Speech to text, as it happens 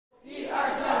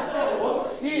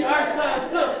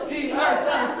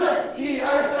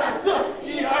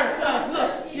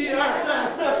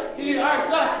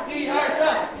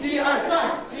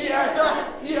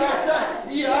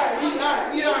我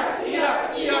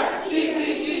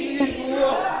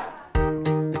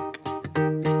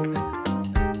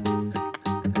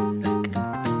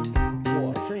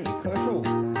是一棵树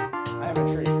 ，I am a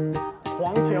tree。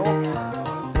黄球，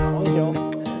黄球。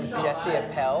Jesse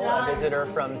Appell, a visitor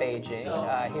from Beijing.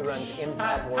 He runs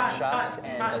improv workshops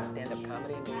and does stand-up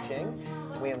comedy in Beijing.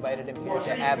 We invited him here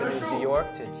to Avenue, New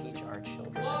York to teach our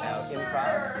children about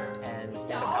improv and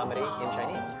stand-up comedy in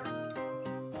Chinese.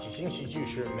 即兴喜剧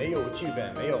是没有剧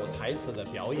本、没有台词的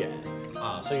表演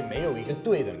啊，所以没有一个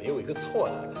对的，没有一个错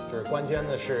的。就是关键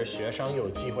的是学生有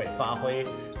机会发挥，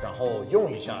然后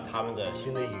用一下他们的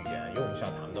新的语言，用一下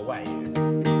他们的外语。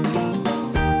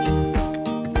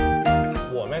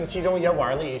我们其中也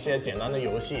玩了一些简单的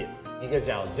游戏，一个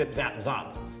叫 Zip Zap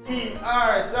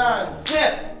Zop。1、2、3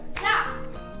 ，Zip Zap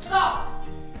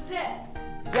Zip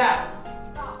Zap。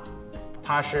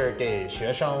它是给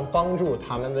学生帮助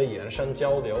他们的眼神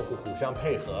交流和互相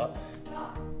配合。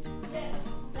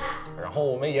然后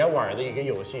我们也玩了一个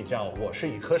游戏叫我是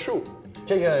一棵树，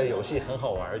这个游戏很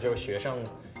好玩，就是学生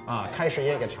开始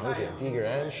一个场景，第一个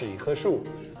人是一棵树，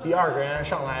第二个人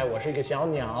上来我是一个小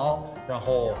鸟，然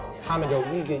后他们就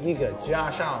一个一个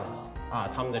加上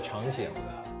他们的场景。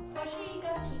我是一个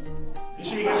苹果。你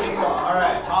是一个苹果 ，All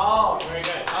right， 好 ，Very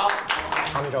good， 好。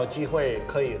他们找机会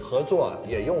可以合作，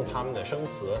也用他们的生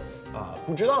词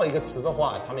不知道一个词的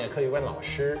话，他们也可以问老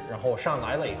师，然后上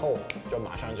来了以后就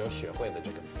马上就学会了这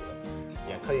个词，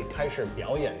也可以开始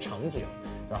表演场景，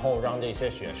然后让这些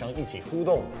学生一起互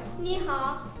动。你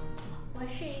好，我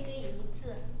是一个椅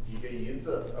子。一个椅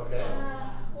子 ，OK。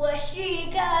我是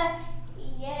一个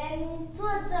人坐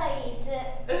在椅子。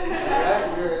一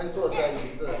个人坐在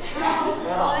椅子。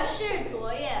我是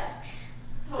卓越。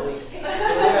作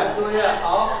业，好。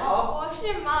我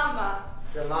是妈妈。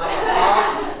是妈妈，好。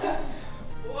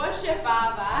我是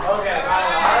爸爸。OK， 爸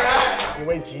爸。因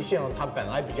为即兴它本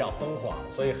来比较疯狂，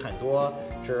所以很多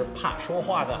是怕说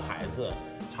话的孩子，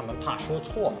他们怕说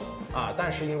错但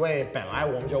是因为本来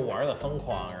我们就玩得疯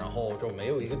狂，然后就没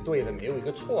有一个对的，没有一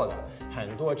个错的，很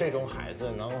多这种孩子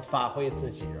能发挥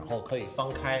自己，然后可以放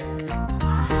开。